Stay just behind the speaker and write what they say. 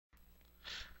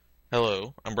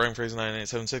Hello, I'm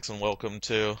BrainFreeze9876 and welcome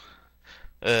to,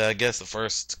 I guess the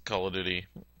first Call of Duty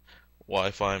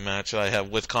Wi-Fi match I have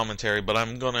with commentary, but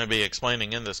I'm going to be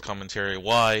explaining in this commentary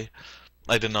why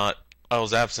I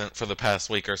was absent for the past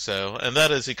week or so, and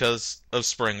that is because of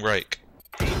spring break.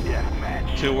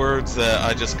 Two words that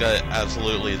I just got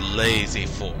absolutely lazy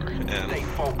for, and Stay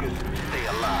focused, stay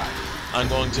alive. I'm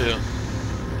going to...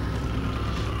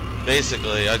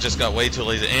 Basically, I just got way too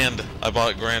lazy, and I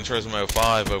bought Gran Turismo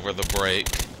 5 over the break.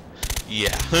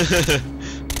 Yeah.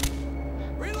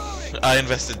 I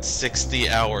invested 60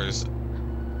 hours,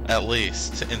 at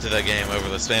least, into that game over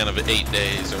the span of 8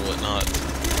 days or whatnot.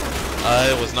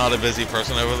 I was not a busy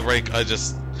person over the break. I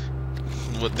just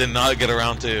did not get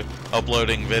around to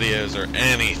uploading videos or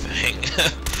anything.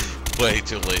 Way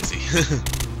too lazy.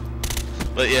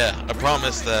 But yeah, I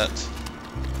promise that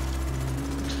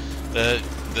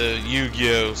the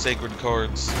Yu-Gi-Oh! Sacred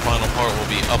Cards final part will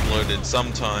be uploaded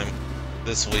sometime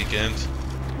this weekend.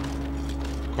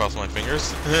 Cross my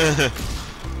fingers.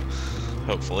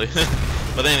 Hopefully.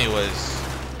 But anyways,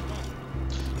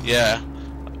 yeah.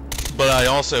 But I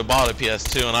also bought a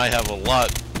PS2 and I have a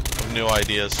lot of new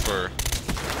ideas for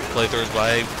playthroughs, but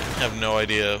I have no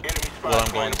idea what I'm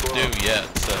going to do yet.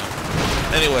 So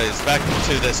anyways, back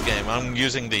to this game. I'm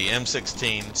using the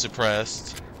M16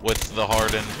 suppressed with the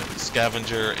hardened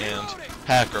scavenger and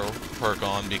hacker perk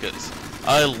on because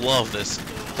I love this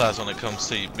class when it comes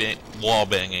to wall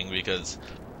banging, because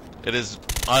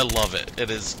I love it.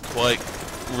 It is quite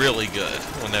really good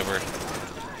whenever,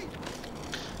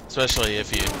 especially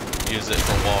if you use it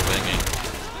for wall banging.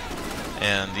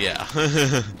 And yeah,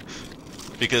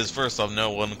 because first off, no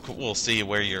one will see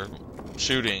where you're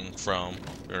shooting from,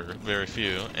 or very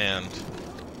few, and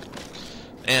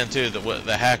two,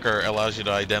 the hacker allows you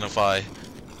to identify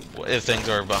if things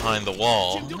are behind the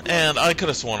wall. And I could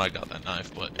have sworn I got that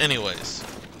knife, but anyways.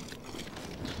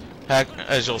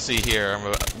 As you'll see here, I'm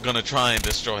going to try and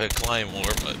destroy a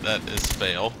claymore, but that is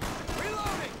fail.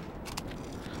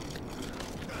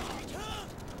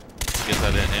 Guess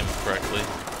I didn't aim correctly.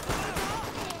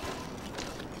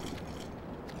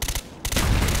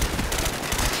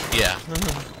 Yeah.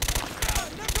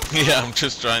 Yeah, I'm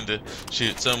just trying to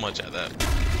shoot so much at that.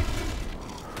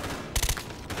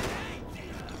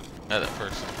 At that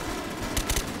person.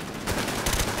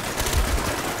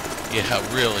 Yeah,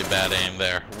 really bad aim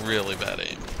there. Really bad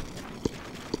aim.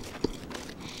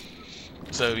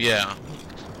 So yeah,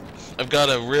 I've got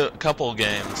a couple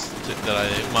games that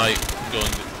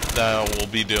I will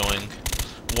be doing.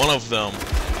 One of them,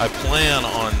 I plan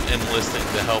on enlisting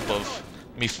the help of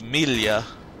mi familia,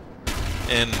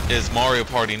 and is Mario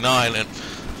Party 9. And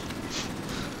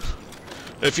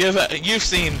if you've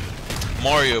seen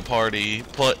Mario Party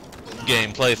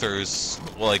game playthroughs,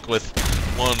 like with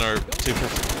one or two,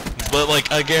 but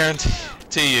like I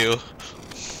guarantee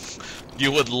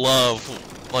you would love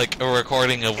like a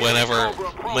recording of whenever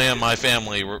me and my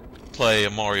family play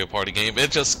a Mario Party game. It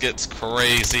just gets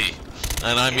crazy,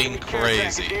 and I mean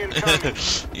crazy.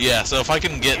 Yeah, so if I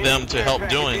can get them to help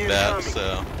doing that,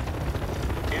 so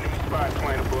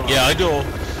yeah, I do.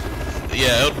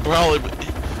 Yeah,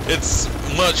 it's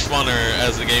much funner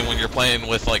as a game when you're playing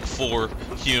with like 4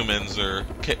 humans or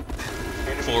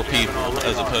 4 people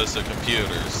as opposed to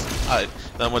computers.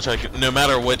 No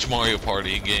matter which Mario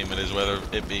Party game it is, whether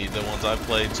it be the ones I've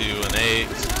played 2 and 8.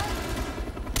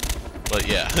 But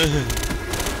yeah.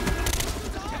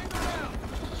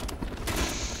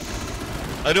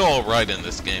 I do alright in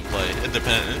this gameplay. It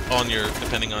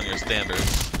depending on your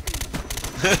standards.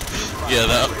 Yeah,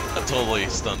 that totally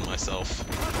stunned myself.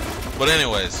 But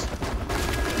anyways.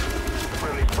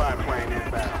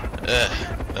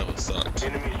 That would suck.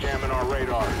 Enemies jamming our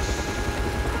radar.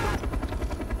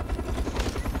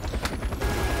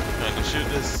 Trying to shoot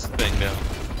this thing down.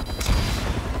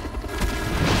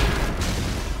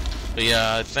 But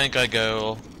yeah, I think I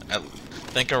go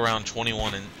around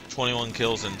 21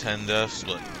 kills and 10 deaths,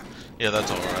 but yeah,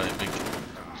 that's alright.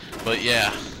 But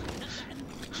yeah.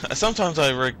 Sometimes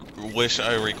I wish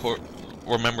I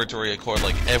remember to record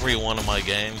like every one of my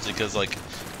games, because like,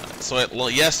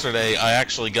 yesterday I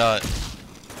actually got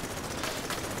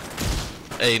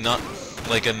a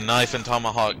knife and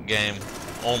tomahawk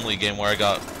only game where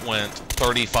I went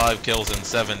 35 kills and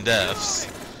 7 deaths.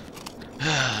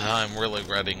 I'm really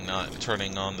regretting not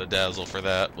turning on the dazzle for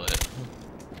that, but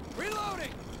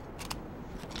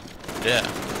yeah.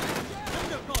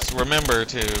 So remember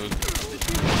to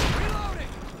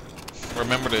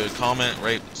comment,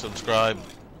 rate, subscribe,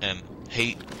 and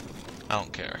hate. I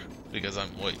don't care, because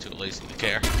I'm way too lazy to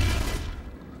care.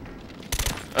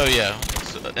 Oh yeah,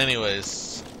 so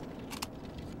anyways,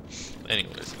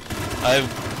 I've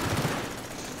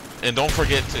And don't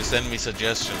forget to send me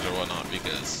suggestions or whatnot,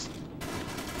 because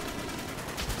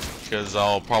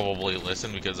I'll probably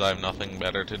listen, because I have nothing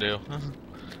better to do.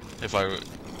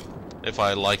 if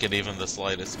I like it even the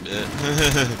slightest bit.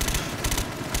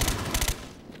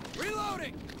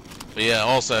 Reloading. But yeah,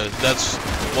 also, that's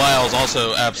why I was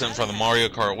also absent from the Mario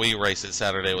Kart Wii races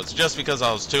Saturday, was just because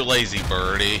I was too lazy,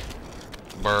 Birdie.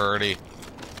 Bueller.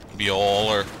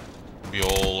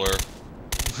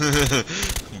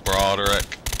 Broderick.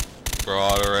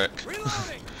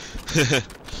 Reloading.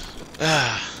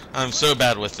 I'm so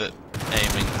bad with it,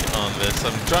 aiming on this.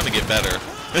 I'm trying to get better.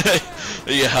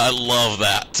 Yeah, I love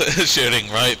that. Shooting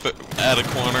right at a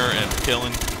corner and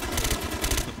killing.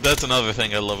 That's another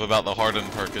thing I love about the hardened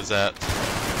perk, is that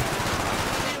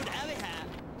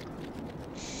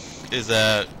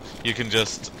you can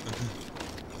just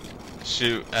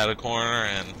shoot at a corner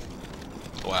and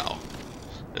wow,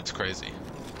 it's crazy.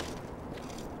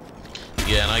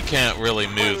 Yeah, and I can't really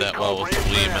move that well with the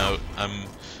Wiimote.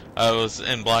 I was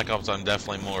in Black Ops. I'm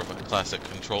definitely more of a classic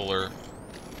controller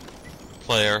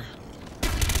player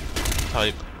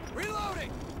type.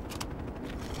 Reloading.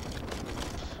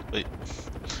 But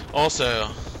also,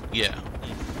 yeah.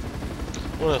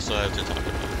 What else do I have to talk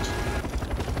about?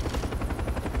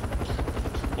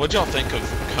 What'd y'all think of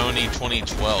Coney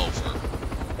 2012 or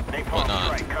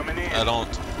whatnot? I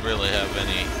don't really have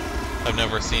any. I've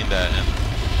never seen that.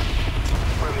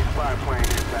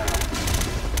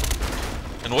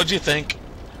 And what'd you think?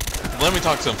 Let me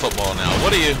talk some football now.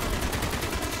 What do you,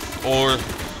 or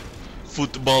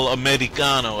football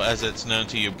americano as it's known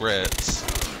to you Brits?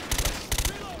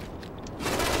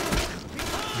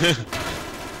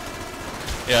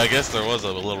 Yeah, I guess there was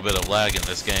a little bit of lag in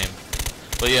this game.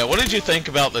 But yeah, what did you think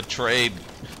about the trade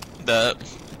that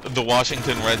the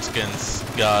Washington Redskins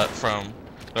got from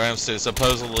the Rams to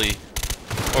supposedly,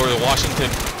 or the Washington,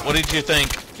 what did you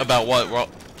think about what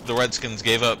the Redskins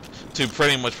gave up to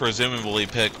pretty much presumably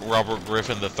pick Robert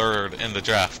Griffin III in the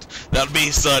draft? That'd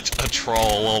be such a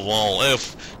troll of all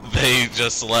if they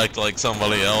just select like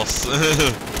somebody else.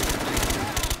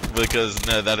 Because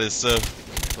no, that is so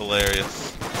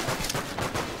hilarious.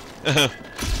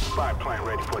 Spy plane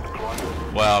ready for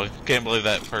deployment. Wow, can't believe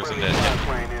that person did. Spy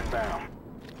plane inbound.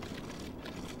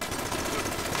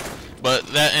 But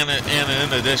that, and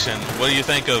in addition, what do you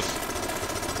think of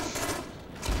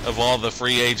all the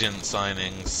free agent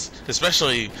signings,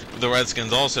 especially the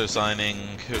Redskins also signing,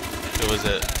 who was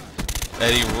it?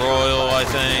 Eddie Royal, I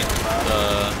think.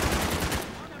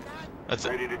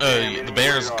 The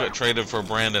Bears got traded for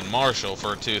Brandon Marshall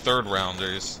for 2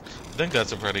 third-rounders. I think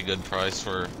that's a pretty good price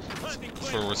for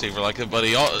a receiver like it. But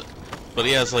he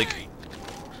has like,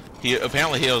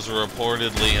 apparently he was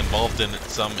reportedly involved in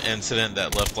some incident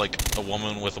that left like a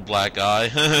woman with a black eye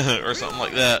or something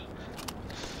like that.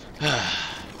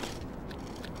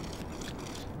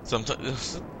 Some of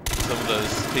those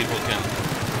people can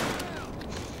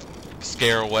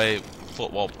scare away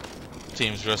football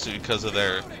teams just because of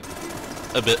their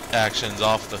actions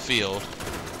off the field.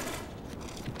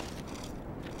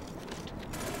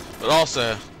 But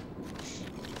also,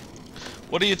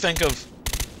 what do you think?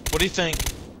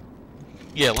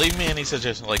 Yeah, leave me any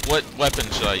suggestions. Like, what weapon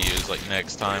should I use like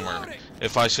next time, or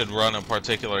if I should run a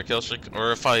particular kill streak,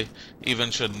 or if I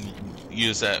even should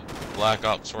use that Black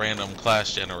Ops random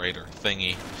class generator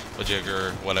thingy,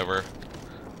 majigger, whatever.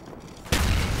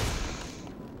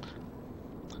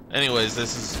 Anyways,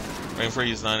 this is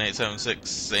Rainfreeze9876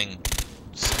 saying,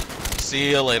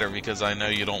 see you later, because I know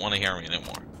you don't want to hear me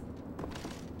anymore.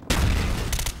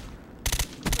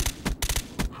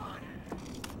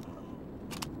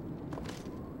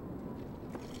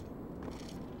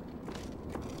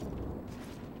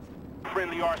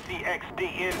 Friendly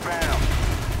RCXD inbound.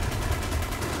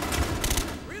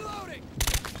 Reloading.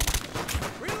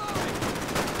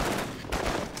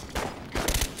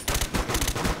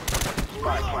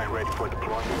 Spy plane ready for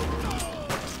deployment.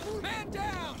 Man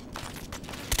down.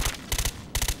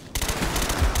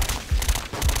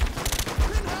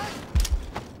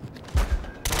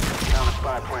 Counter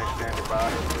spy plane standing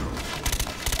by.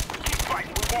 Keep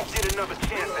fighting. We won't get another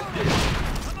chance at this.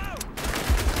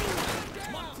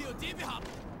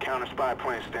 Counter spy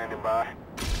plane standing by.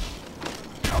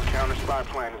 Our counter spy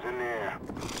plane is in the air.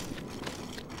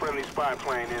 Friendly spy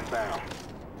plane inbound.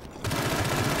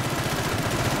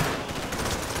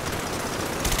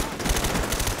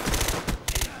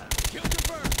 Kill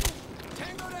confirmed.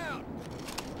 Tango down.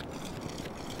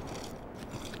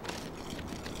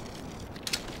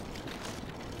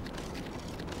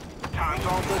 Time's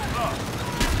almost up.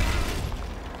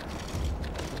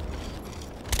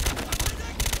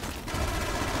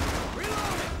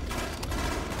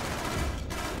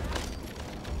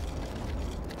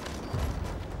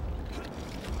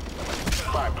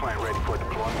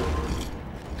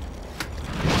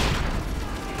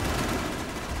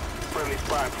 Friendly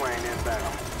spy plane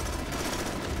inbound.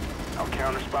 Our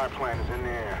counter spy plane is in the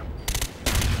air.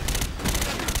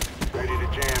 Ready to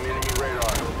jam enemy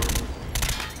radar.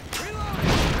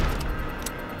 Reloading!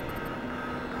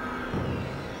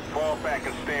 Fall back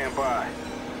and stand by.